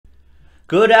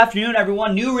Good afternoon,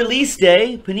 everyone. New release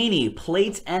day, Panini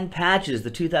Plates and Patches,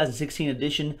 the 2016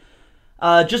 edition,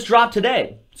 just dropped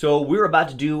today. So we're about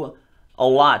to do a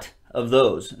lot of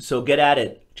those. So get at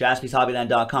it,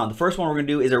 JaspysHobbyland.com. The first one we're going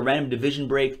to do is a random division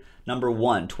break number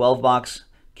 1, 12-box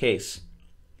case.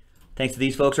 Thanks to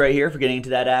these folks right here for getting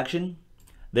into that action.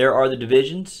 There are the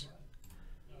divisions.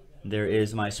 There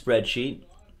is my spreadsheet.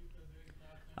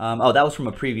 Oh, that was from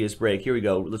a previous break. Here we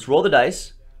go. Let's roll the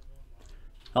dice.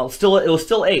 Oh, it was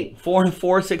still 8. 4 and a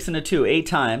 4, 6 and a 2. 8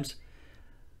 times.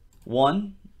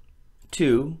 1,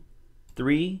 2,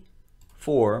 3,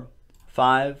 4,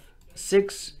 5,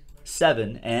 6,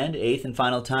 7, and 8th and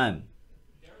final time.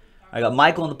 I got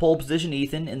Michael in the pole position,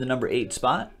 Ethan in the number 8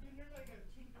 spot.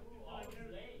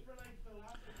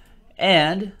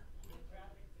 And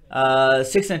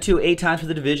 6 and a 2, 8 times for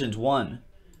the divisions. 1,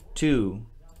 2,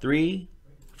 3,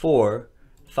 4,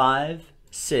 5,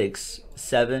 6,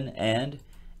 7, and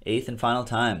 8th and final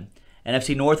time.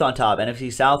 NFC North on top,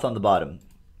 NFC South on the bottom.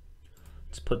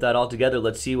 Let's put that all together.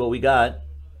 Let's see what we got.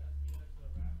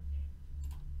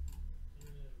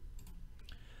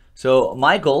 So,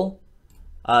 Michael,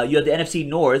 you have the NFC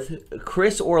North.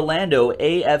 Chris Orlando,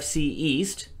 AFC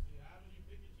East.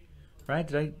 Right?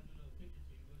 Did I?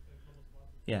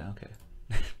 Yeah, okay.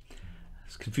 I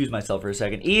was confused myself for a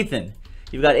second. Ethan,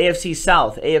 you've got AFC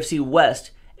South, AFC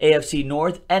West, AFC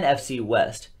North, NFC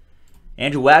West.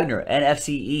 Andrew Wagner, NFC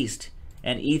East,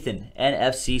 and Ethan,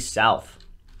 NFC South.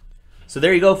 So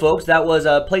there you go, folks. That was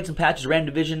Plates and Patches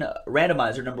Random Division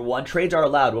Randomizer number 1. Trades are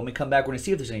allowed. When we come back, we're going to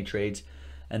see if there's any trades,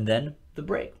 and then the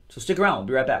break. So stick around. We'll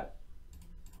be right back.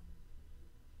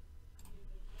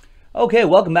 Okay,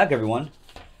 welcome back, everyone.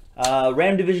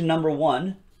 Random Division number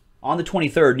 1 on the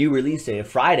 23rd, new release day,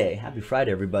 Friday. Happy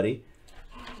Friday, everybody.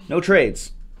 No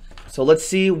trades. So let's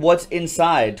see what's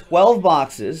inside. 12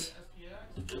 boxes.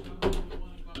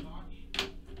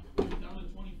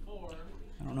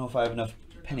 I don't know if I have enough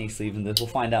penny sleeve in this. We'll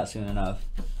find out soon enough.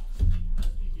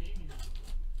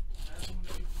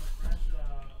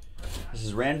 This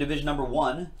is Random Division number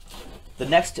 1. The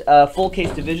next full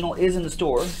case divisional is in the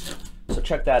store, so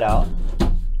check that out.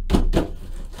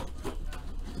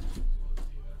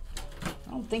 I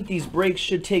don't think these breaks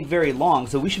should take very long,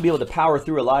 so we should be able to power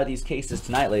through a lot of these cases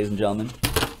tonight, ladies and gentlemen.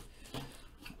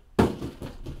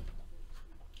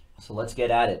 So let's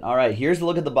get at it. All right, here's a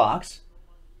look at the box.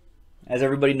 As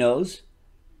everybody knows,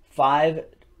 5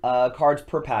 cards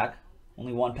per pack,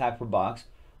 only 1 pack per box.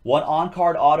 1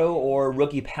 on-card auto or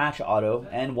rookie patch auto,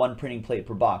 and 1 printing plate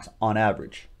per box on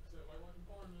average.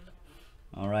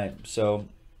 All right, so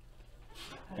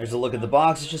there's a look at the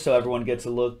box. It's just so everyone gets a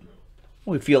look.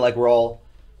 We feel like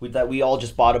we all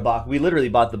just bought a box. We literally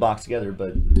bought the box together,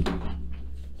 but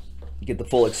get the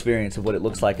full experience of what it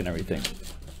looks like and everything.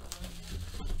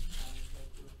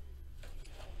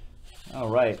 All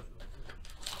right.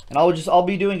 And I'll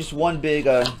be doing just one big,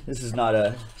 this is not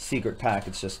a secret pack,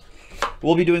 it's just,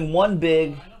 we'll be doing one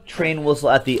big train whistle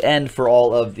at the end for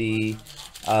all of the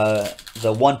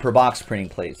 1 per box printing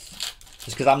plates.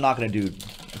 Just because I'm not going to do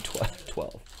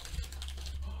 12.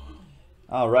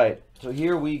 All right, so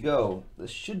here we go.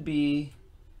 This should be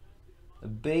the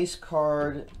base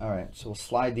card. All right, so we'll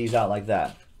slide these out like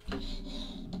that.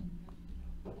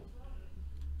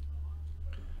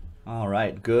 All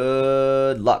right,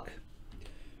 good luck.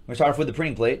 We're starting off with the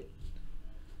printing plate.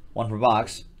 1 per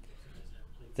box.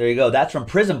 There you go. That's from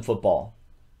Prism Football.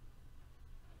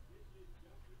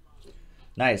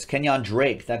 Nice. Kenyon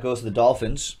Drake. That goes to the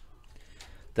Dolphins.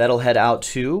 That'll head out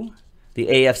to the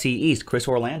AFC East. Chris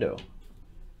Orlando.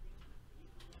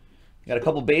 Got a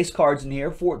couple base cards in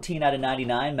here. 14 out of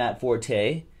 99. Matt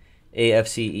Forte.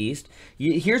 AFC East.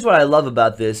 Here's what I love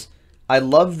about this. I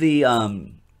love the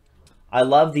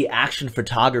action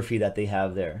photography that they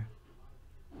have there.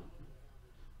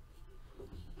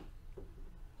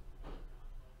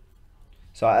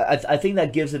 So I think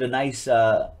that gives it a nice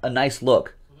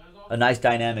look, a nice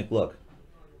dynamic look.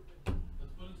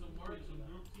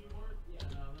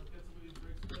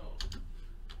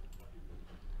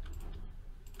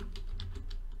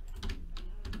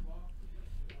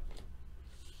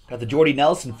 Got the Jordy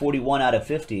Nelson 41 out of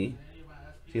 50.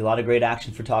 See a lot of great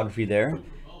action photography there.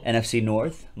 NFC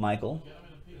North, Michael.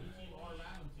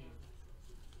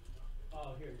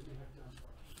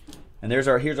 And here's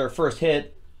our first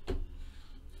hit.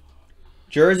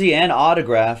 Jersey and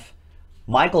autograph,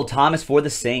 Michael Thomas for the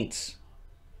Saints.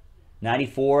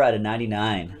 94 out of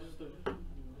 99.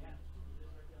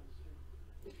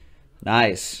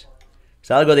 Nice.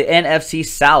 So I'll go the NFC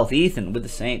South. Ethan with the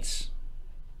Saints.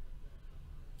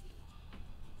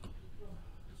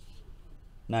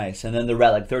 Nice. And then the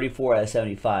relic, 34 out of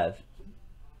 75.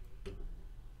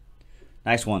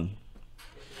 Nice one.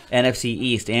 NFC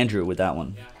East, Andrew with that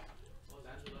one.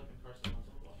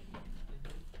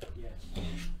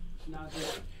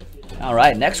 All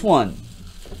right, next one.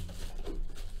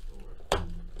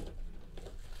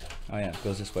 Oh yeah, it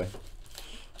goes this way.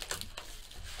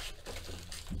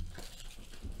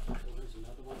 All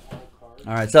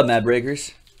right, what's up, Mad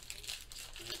Breakers?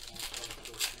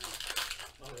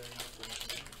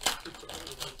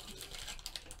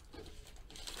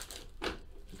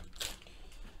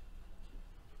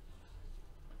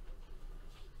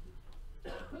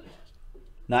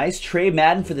 Nice trade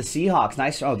Madden for the Seahawks.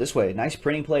 Nice. Oh, this way. Nice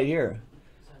printing plate here.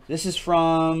 This is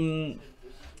from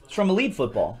Elite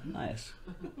Football. Nice.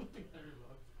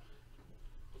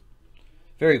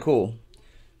 Very cool.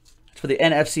 It's for the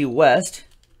NFC West.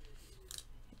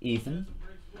 Ethan.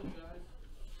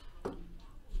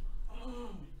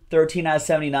 13 out of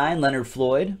 79. Leonard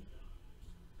Floyd.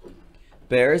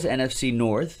 Bears, NFC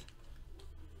North.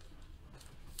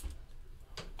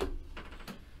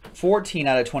 14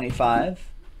 out of 25.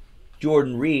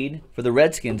 Jordan Reed for the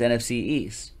Redskins, NFC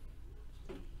East.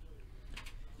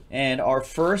 And our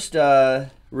first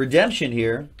redemption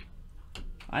here,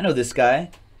 I know this guy.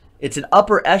 It's an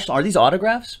upper echelon. Are these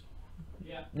autographs?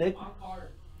 Yeah, Nick? on card.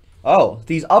 Oh,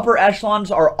 these upper echelons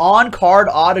are on-card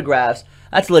autographs.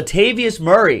 That's Latavius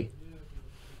Murray.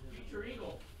 Future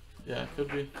Eagle. Yeah,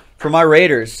 could be. For my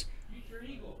Raiders. Future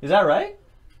Eagle. Is that right?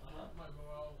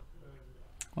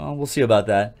 Well, we'll see about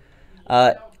that.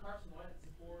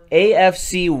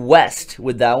 AFC West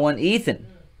with that one. Ethan.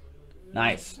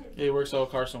 Nice. Yeah, he works out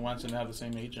with Carson Wentz and they have the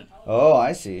same agent. Oh,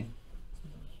 I see.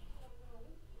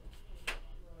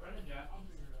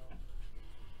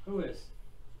 Who is?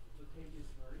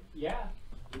 Yeah.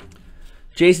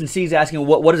 Jason C's asking,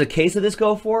 what does a case of this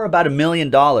go for? About $1 million.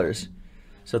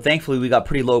 So thankfully, we got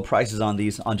pretty low prices on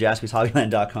these on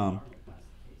JaspysHobbyland.com.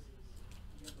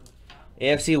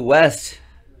 AFC West.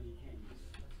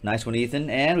 Nice one, Ethan.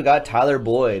 And we got Tyler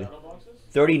Boyd.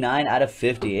 39 out of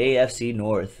 50. AFC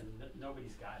North.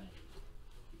 Nobody's got it.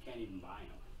 You can't even buy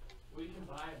them. Well, you can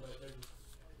buy them, but they're just...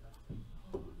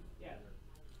 Yeah,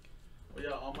 Well,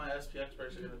 yeah, all my SPX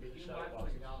packs are going to be the shadow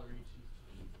boxes.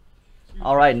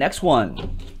 All right, next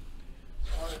one.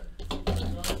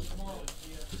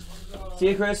 See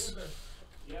you, Chris.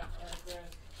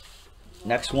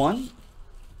 Next one.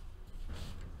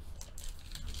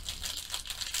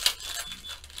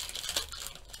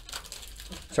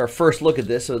 It's our first look at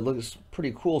this, so it looks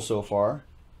pretty cool so far.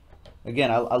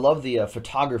 Again, I love the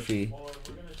photography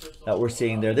that we're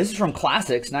seeing there. This is from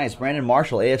Classics. Nice. Brandon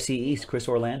Marshall, AFC East, Chris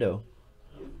Orlando.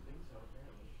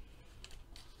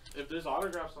 If there's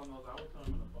autographs on those, I would put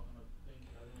them in a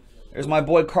thing. There's my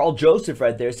boy Carl Joseph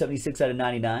right there, 76 out of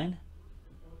 99.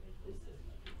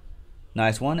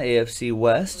 Nice one. AFC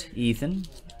West, Ethan.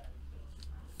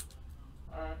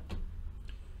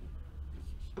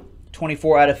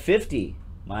 24 out of 50.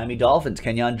 Miami Dolphins,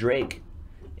 Kenyon Drake.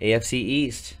 AFC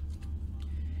East.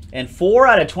 And 4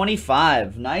 out of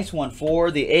 25. Nice one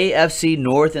for the AFC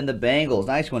North and the Bengals.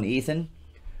 Nice one, Ethan.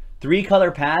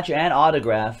 3-color patch and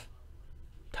autograph.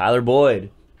 Tyler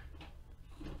Boyd.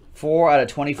 4 out of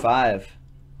 25.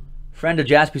 Friend of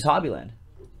Jaspys Hobbyland.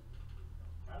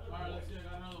 Alright, let's see. I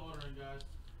got another ordering, guys.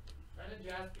 Friend of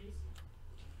Jaspys.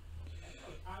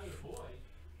 Tyler Boyd.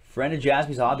 Friend of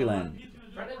Jaspys Hobbyland.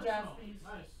 Friend of Jaspys.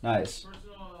 Nice.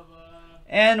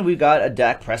 And we got a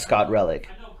Dak Prescott relic.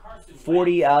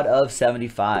 40 out of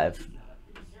 75.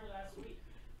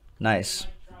 Nice.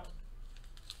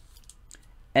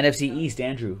 NFC East,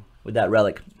 Andrew, with that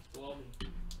relic.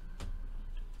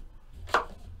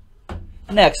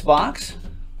 Next box.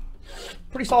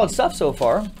 Pretty solid stuff so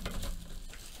far.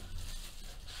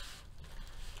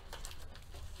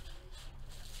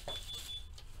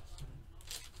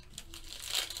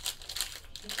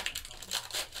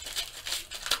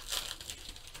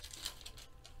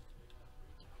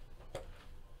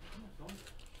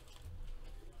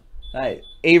 All right,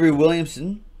 Avery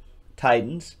Williamson,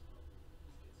 Titans,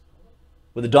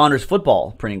 with a Donners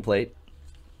football printing plate.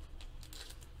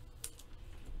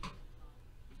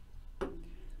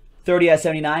 30 out of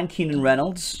 79, Keenan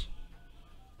Reynolds.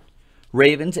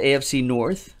 Ravens, AFC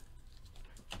North.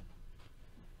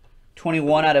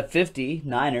 21 out of 50,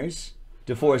 Niners,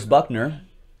 DeForest Buckner.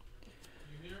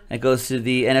 That goes to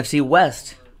the NFC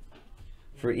West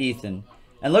for Ethan.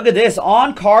 And look at this,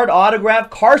 on-card autograph,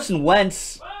 Carson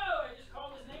Wentz.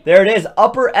 There it is,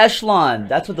 upper echelon.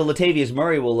 That's what the Latavius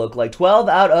Murray will look like. 12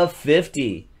 out of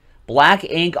 50. Black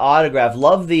ink autograph.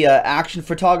 Love the action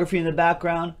photography in the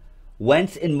background.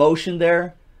 Wentz in motion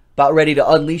there. About ready to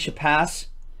unleash a pass.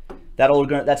 That's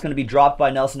going to be dropped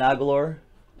by Nelson Aguilar.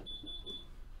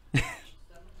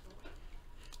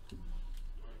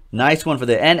 Nice one for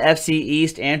the NFC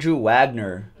East, Andrew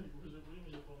Wagner.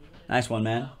 Nice one,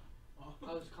 man. I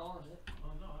was calling it.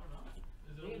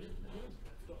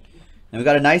 And we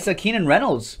got a nice Keenan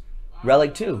Reynolds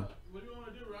relic too.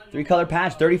 3-color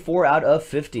patch, 34 out of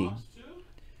 50.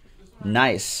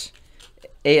 Nice.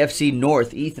 AFC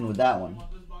North, Ethan with that one.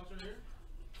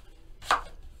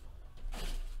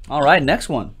 All right, next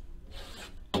one.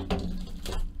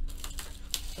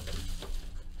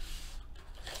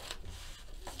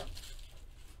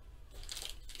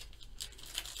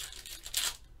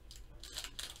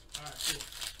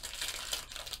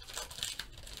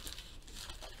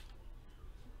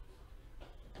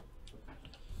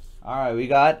 All right, we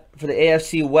got for the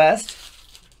AFC West.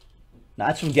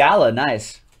 That's from Gala.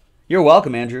 Nice. You're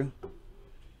welcome, Andrew.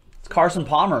 It's Carson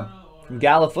Palmer from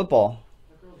Gala Football.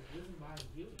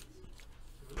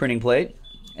 Printing plate.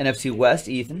 NFC West,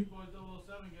 Ethan.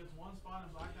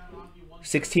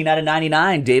 16 out of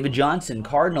 99, David Johnson,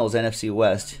 Cardinals, NFC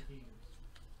West.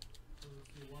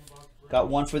 Got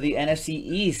one for the NFC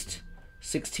East.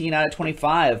 16 out of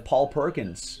 25, Paul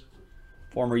Perkins,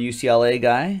 former UCLA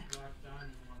guy.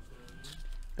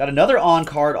 Got another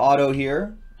on-card auto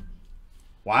here.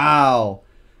 Wow.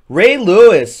 Ray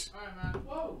Lewis.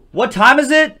 What time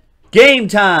is it? Game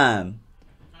time.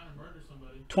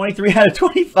 23 out of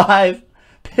 25.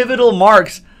 Pivotal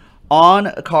marks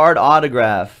on card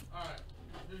autograph.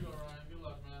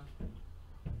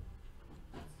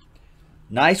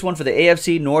 Nice one for the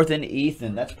AFC North and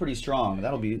Ethan. That's pretty strong.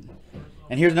 That'll be.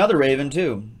 And here's another Raven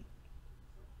too.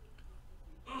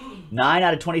 9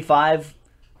 out of 25.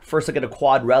 First look at a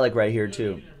quad relic right here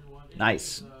too.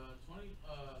 Nice.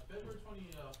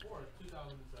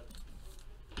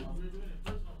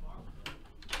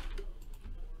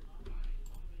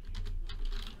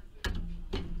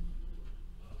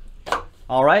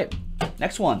 All right,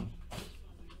 next one.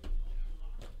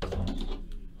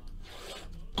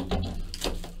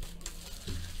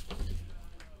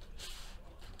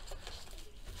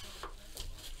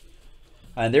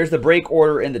 And there's the break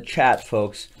order in the chat,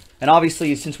 folks. And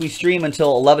obviously, since we stream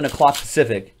until 11 o'clock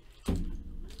Pacific,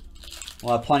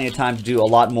 we'll have plenty of time to do a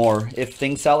lot more if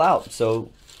things sell out.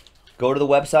 So go to the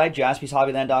website,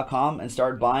 jaspyshobbyland.com, and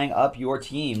start buying up your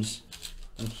teams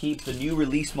and keep the new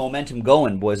release momentum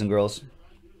going, boys and girls.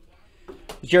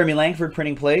 Jeremy Langford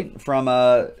printing plate from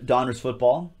Donruss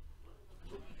Football.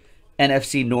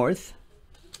 NFC North.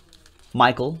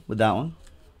 Michael with that one.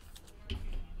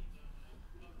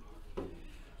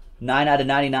 9 out of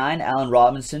 99, Allen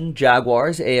Robinson,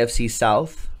 Jaguars, AFC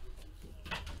South.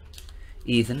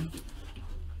 Ethan.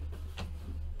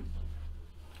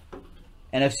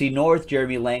 NFC North,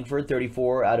 Jeremy Langford,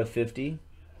 34 out of 50.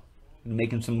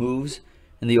 Making some moves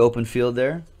in the open field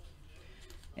there.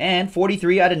 And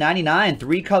 43 out of 99,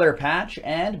 3-color patch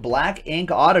and black ink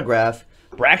autograph,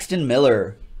 Braxton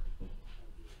Miller.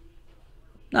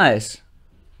 Nice.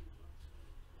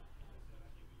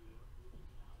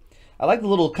 I like the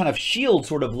little kind of shield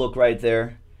sort of look right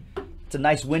there. It's a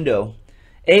nice window.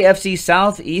 AFC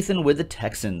South, Ethan with the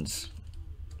Texans.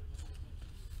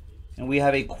 And we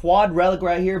have a quad relic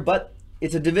right here, but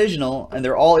it's a divisional, and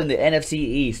they're all in the NFC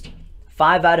East.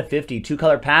 5 out of 50,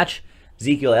 2-color patch,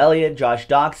 Ezekiel Elliott, Josh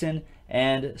Doxson,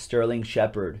 and Sterling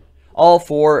Shepard. All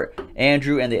for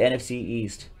Andrew and the NFC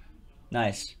East.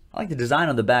 Nice. I like the design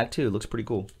on the back, too. It looks pretty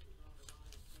cool.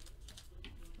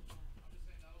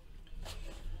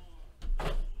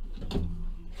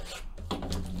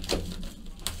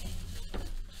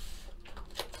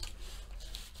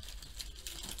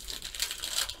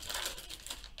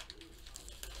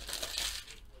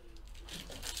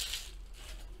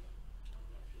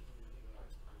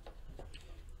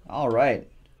 All right.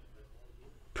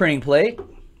 Printing plate.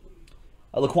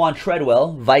 Laquan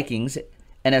Treadwell, Vikings,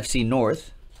 NFC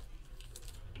North.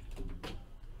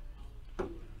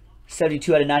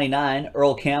 72 out of 99,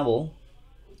 Earl Campbell.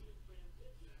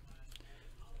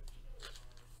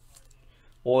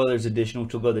 Oilers edition,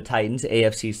 which will go to the Titans,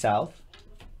 AFC South.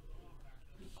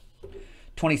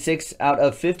 26 out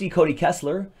of 50, Cody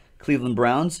Kessler, Cleveland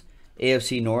Browns,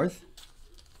 AFC North.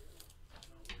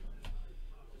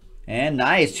 And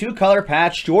nice, 2-color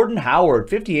patch, Jordan Howard,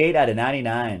 58 out of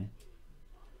 99.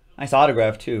 Nice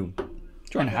autograph, too.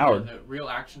 Jordan Howard. The real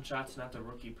action shots, not the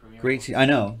rookie premiere. Great. I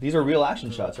know. These are real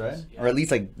action shots, right? Yeah. Or at least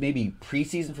like maybe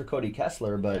preseason for Cody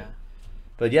Kessler,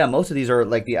 but yeah, most of these are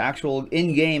like the actual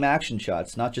in-game action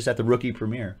shots, not just at the rookie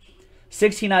premiere.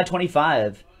 16 out of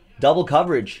 25. Double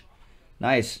coverage.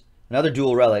 Nice. Another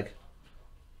dual relic.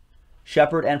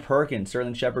 Shepard and Perkins.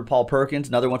 Sterling Shepard, Paul Perkins.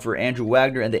 Another one for Andrew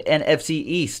Wagner and the NFC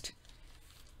East.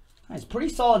 Nice. Pretty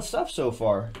solid stuff so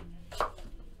far.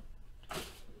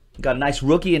 Got a nice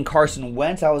rookie in Carson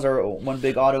Wentz. That was our one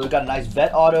big auto. We got a nice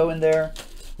vet auto in there.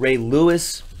 Ray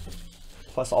Lewis,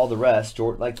 plus all the rest,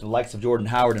 like the likes of Jordan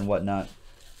Howard and whatnot.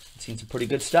 Seen some pretty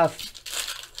good stuff.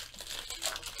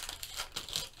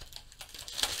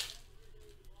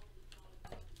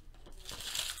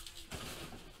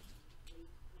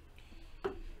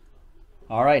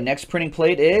 All right, next printing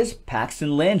plate is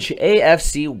Paxton Lynch,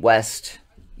 AFC West.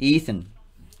 Ethan.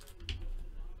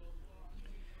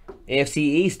 AFC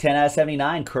East, 10 out of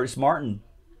 79, Curtis Martin.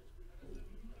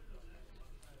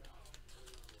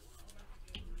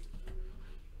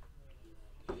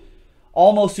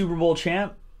 Almost Super Bowl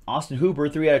champ, Austin Hooper,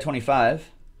 3 out of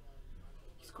 25.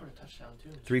 He scored a touchdown,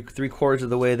 too. Three quarters of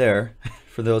the way there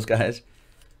for those guys.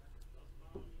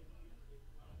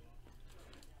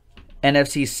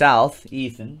 NFC South,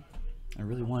 Ethan. I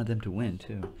really wanted them to win,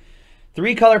 too.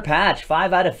 3-color patch,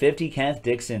 5 out of 50, Kenneth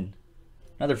Dixon.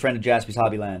 Another friend of Jaspys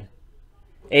Hobbyland.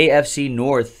 AFC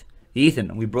North,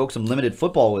 Ethan. We broke some limited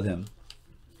football with him,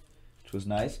 which was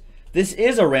nice. This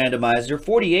is a randomizer,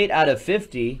 48 out of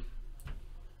 50.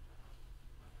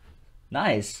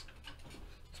 Nice.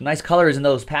 Some nice colors in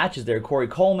those patches there. Corey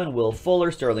Coleman, Will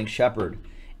Fuller, Sterling Shepard.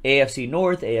 AFC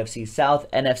North, AFC South,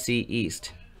 NFC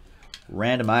East.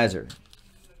 Randomizer.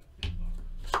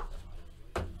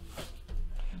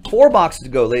 4 boxes to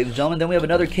go, ladies and gentlemen. Then we have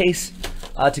another case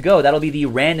to go. That'll be the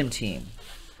random team.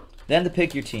 Then to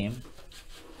pick your team.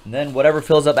 And then whatever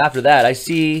fills up after that. I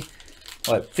see,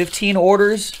 what, 15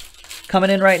 orders coming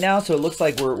in right now. So it looks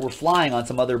like we're flying on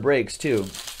some other breaks, too.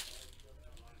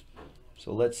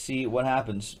 So let's see what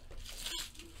happens.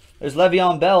 There's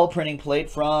Le'Veon Bell printing plate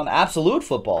from Absolute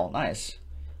Football. Nice.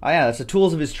 Oh, yeah, that's the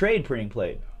Tools of His Trade printing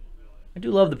plate. I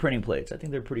do love the printing plates. I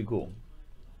think they're pretty cool.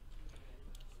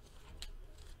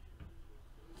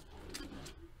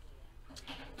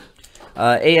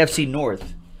 AFC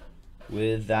North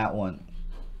with that one.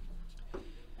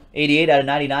 88 out of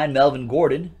 99, Melvin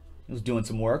Gordon. He was doing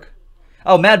some work.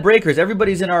 Oh, Mad Breakers.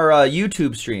 Everybody's in our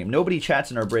YouTube stream. Nobody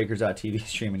chats in our Breakers.tv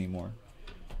stream anymore.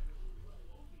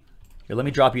 Here, let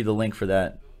me drop you the link for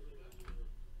that.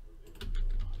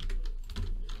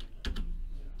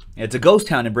 It's a ghost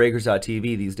town in Breakers.tv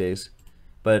these days.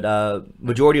 But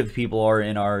majority of the people are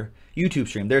in our YouTube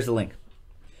stream. There's the link.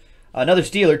 Another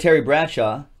Steeler, Terry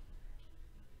Bradshaw.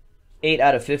 8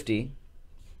 out of 50.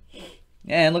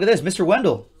 And look at this, Mr.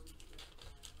 Wendell.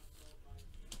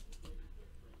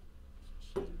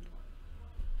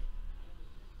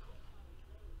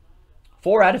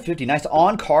 Four out of 50. Nice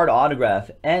on-card autograph.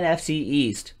 NFC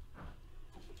East.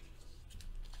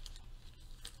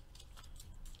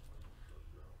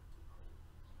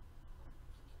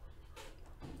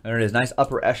 There it is. Nice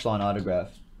upper echelon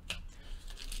autograph.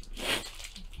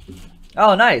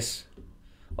 Oh, nice.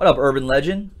 What up, Urban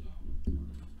Legend?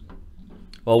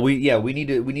 Well, we need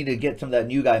to get some of that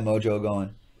new guy mojo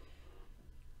going.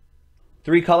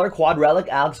 3-color quad relic,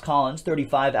 Alex Collins,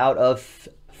 35 out of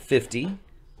 50.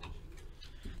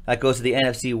 That goes to the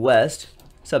NFC West.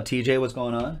 What's up, TJ? What's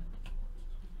going on?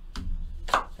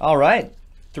 All right,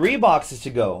 3 boxes to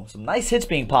go. Some nice hits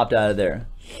being popped out of there.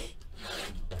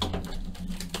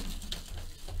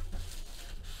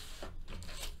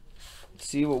 Let's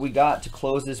see what we got to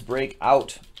close this break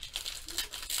out.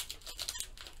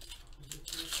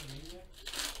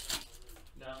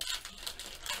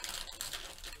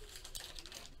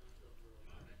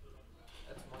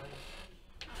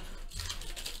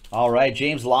 All right,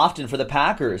 James Lofton for the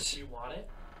Packers. You want it?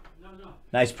 No.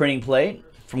 Nice printing plate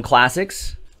from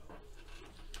Classics.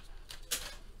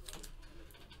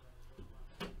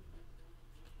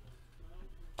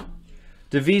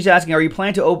 Davi's asking, are you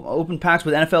planning to open packs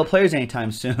with NFL players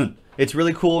anytime soon? It's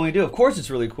really cool when we do. Of course it's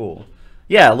really cool.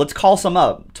 Yeah, let's call some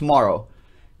up tomorrow.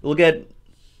 We'll get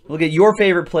your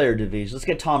favorite player, Davi's. Let's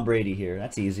get Tom Brady here.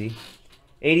 That's easy.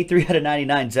 83 out of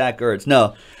 99, Zach Ertz.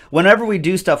 No, whenever we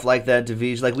do stuff like that,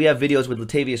 Davish, like we have videos with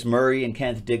Latavius Murray and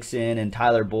Kenneth Dixon and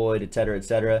Tyler Boyd, etc.,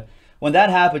 etc. When that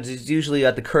happens, it's usually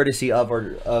at the courtesy of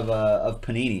our of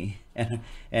Panini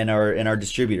and our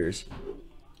distributors.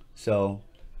 So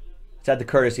it's at the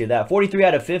courtesy of that. 43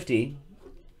 out of 50.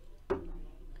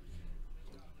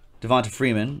 Devonta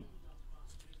Freeman.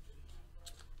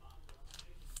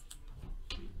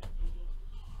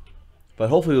 But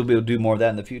hopefully we'll be able to do more of that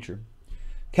in the future.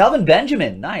 Kelvin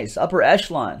Benjamin, nice, upper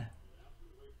echelon.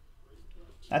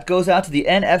 That goes out to the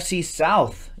NFC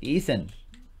South, Ethan.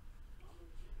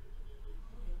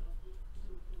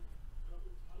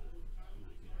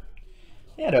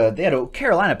 They had a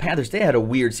Carolina Panthers. They had a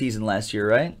weird season last year,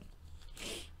 right?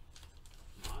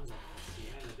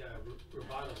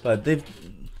 But they're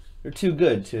too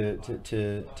good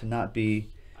to not be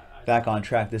back on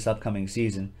track this upcoming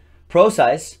season. Pro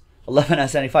size 11 out of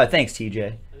 75. Thanks,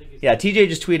 TJ. Yeah, TJ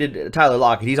just tweeted Tyler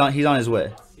Lockett. He's on his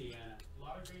way. Yeah. A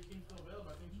lot of great teams still available.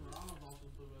 I think Toronto's also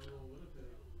still available.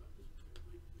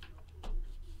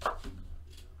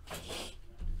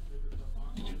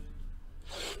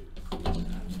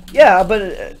 Winnipeg. Yeah,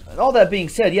 but all that being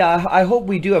said, yeah, I hope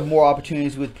we do have more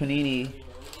opportunities with Panini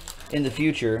in the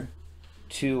future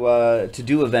to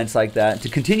do events like that, to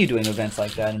continue doing events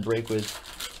like that, and break with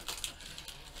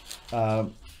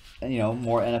you know,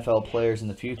 more NFL players in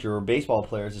the future, or baseball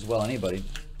players as well. Anybody.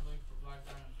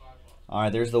 All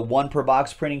right, there's the 1 per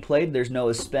box printing plate. There's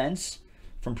Noah Spence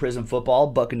from Prism Football,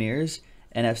 Buccaneers,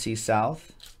 NFC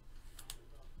South.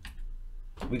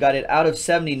 We got it out of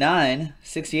 79,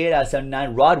 68 out of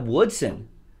 79. Rod Woodson.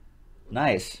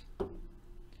 Nice.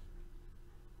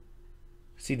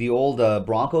 See the old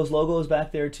Broncos logos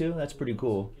back there too? That's pretty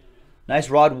cool. Nice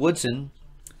Rod Woodson.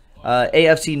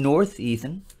 AFC North,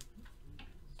 Ethan.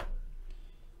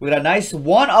 We got a nice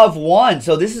 1 of 1.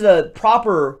 So this is a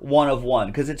proper 1 of 1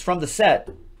 because it's from the set.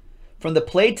 From the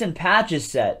plates and patches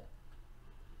set.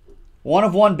 1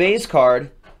 of 1 base card.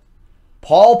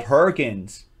 Paul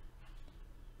Perkins.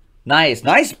 Nice.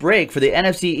 Nice break for the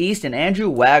NFC East and Andrew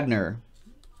Wagner.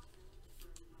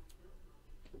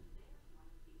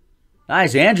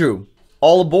 Nice, Andrew.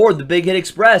 All aboard the Big Hit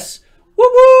Express.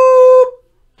 Whoop whoop.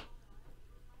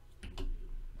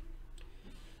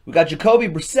 We got Jacoby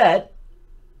Brissett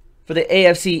for the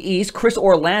AFC East. Chris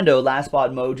Orlando, last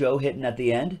spot mojo, hitting at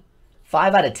the end.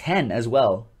 5 out of 10 as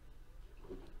well.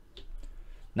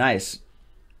 Nice.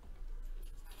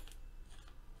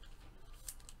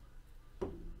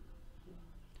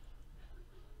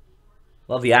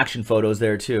 Love the action photos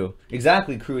there too.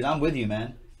 Exactly, Cruz. I'm with you,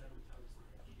 man.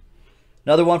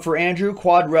 Another one for Andrew.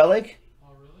 Quad Relic.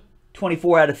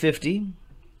 24 out of 50.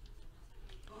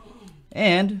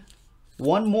 And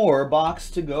one more box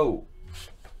to go.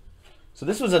 So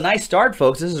this was a nice start,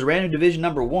 folks. This is random division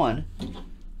number 1.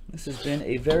 This has been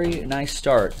a very nice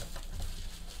start.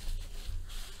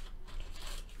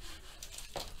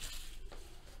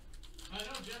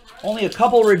 Only a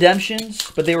couple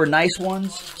redemptions, but they were nice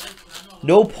ones.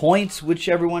 No points, which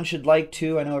everyone should like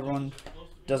too. I know everyone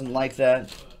doesn't like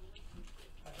that.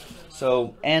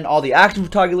 So, and all the action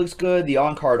photography looks good. The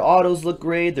on-card autos look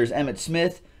great. There's Emmitt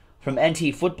Smith from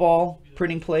NT Football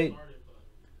printing plate.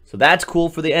 So that's cool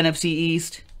for the NFC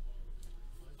East.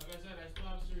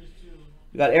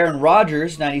 We got Aaron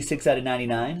Rodgers, 96 out of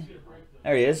 99.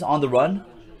 There he is, on the run.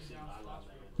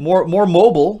 More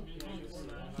mobile.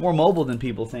 More mobile than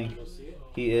people think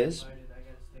he is.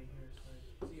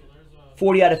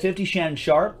 40 out of 50, Shannon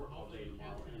Sharp.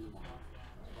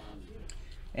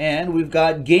 And we've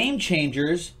got Game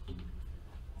Changers,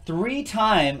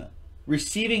 3-time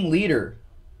receiving leader.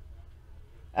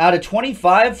 Out of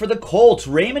 25 for the Colts,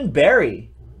 Raymond Berry.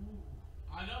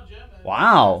 I know, Jim.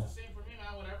 Wow. It's the same for me,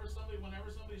 man. Whenever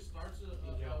somebody starts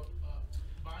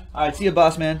buying, All right, see you,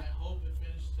 boss man. I hope it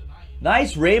finishes tonight.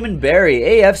 Nice Raymond Berry,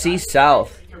 AFC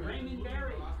South. Raymond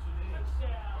Berry.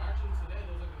 Actually, today,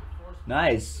 there was like a force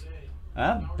Nice.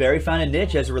 Berry found a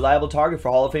niche as a reliable target for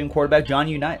Hall of Fame quarterback John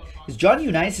Unitas. Is John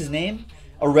Unitas' name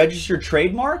a registered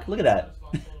trademark? Look at that.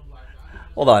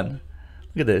 Hold on.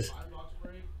 Look at this.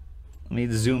 Let me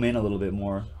zoom in a little bit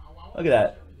more. Look at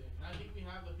that.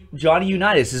 Johnny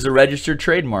Unitas is a registered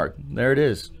trademark. There it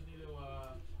is.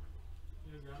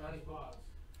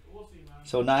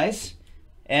 So nice.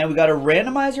 And we got a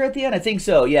randomizer at the end? I think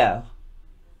so, yeah.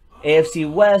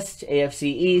 AFC West, AFC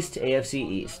East, AFC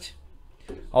East.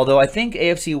 Although I think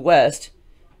AFC West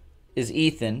is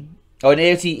Ethan. Oh, and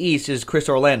AFC East is Chris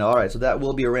Orlando. All right, so that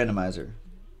will be a randomizer.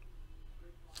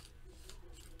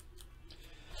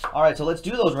 All right, so let's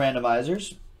do those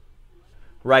randomizers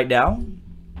right now.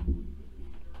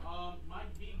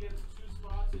 Mike B gets 2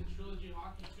 spots in Trilogy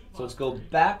Hockey 2 So let's go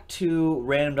back to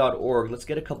random.org. Let's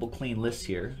get a couple clean lists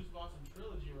here. 2 spots in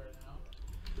Trilogy right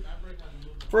now. That break hasn't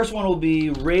moved. First one will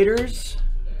be Raiders,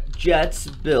 Jets,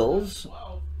 Bills.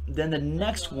 Then the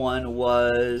next one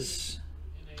was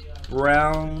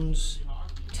Browns,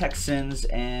 Texans,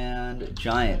 and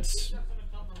Giants.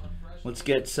 Let's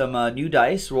get some new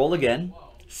dice. Roll again.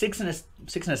 6 and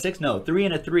a 6. No, 3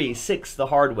 and a 3. 6 the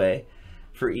hard way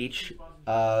for each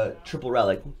triple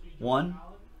relic. 1,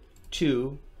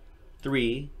 2,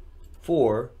 3,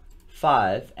 4,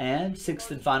 5, and 6th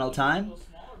and final time.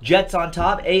 Jets on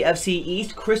top. AFC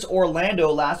East. Chris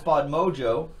Orlando, last spot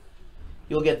mojo.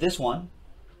 You'll get this one.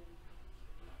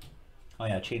 Oh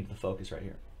yeah, change the focus right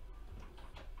here.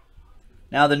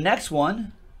 Now the next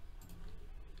one,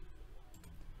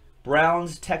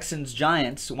 Browns, Texans,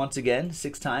 Giants. Once again,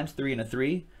 6 times, 3 and a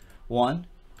 3. 1,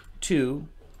 2,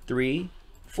 3,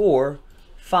 4,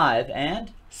 5,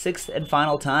 and 6th and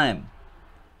final time.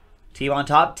 Team on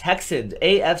top, Texans,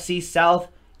 AFC South,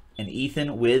 and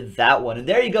Ethan with that one. And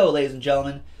there you go, ladies and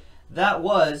gentlemen. That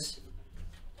was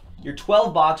your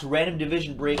 12-box random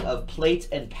division break of plates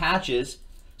and patches.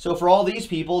 So for all these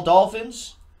people,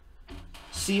 Dolphins,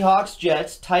 Seahawks,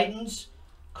 Jets, Titans,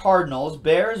 Cardinals,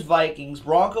 Bears, Vikings,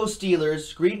 Broncos,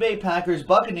 Steelers, Green Bay Packers,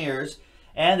 Buccaneers,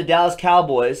 and the Dallas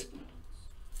Cowboys.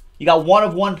 You got 1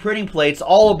 of 1 printing plates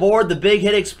all aboard the Big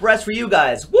Hit Express for you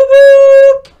guys.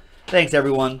 Woo-woo! Thanks,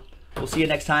 everyone. We'll see you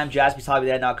next time.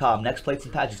 JaspysHobbyLand.com. Next plates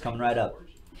and patches coming right up.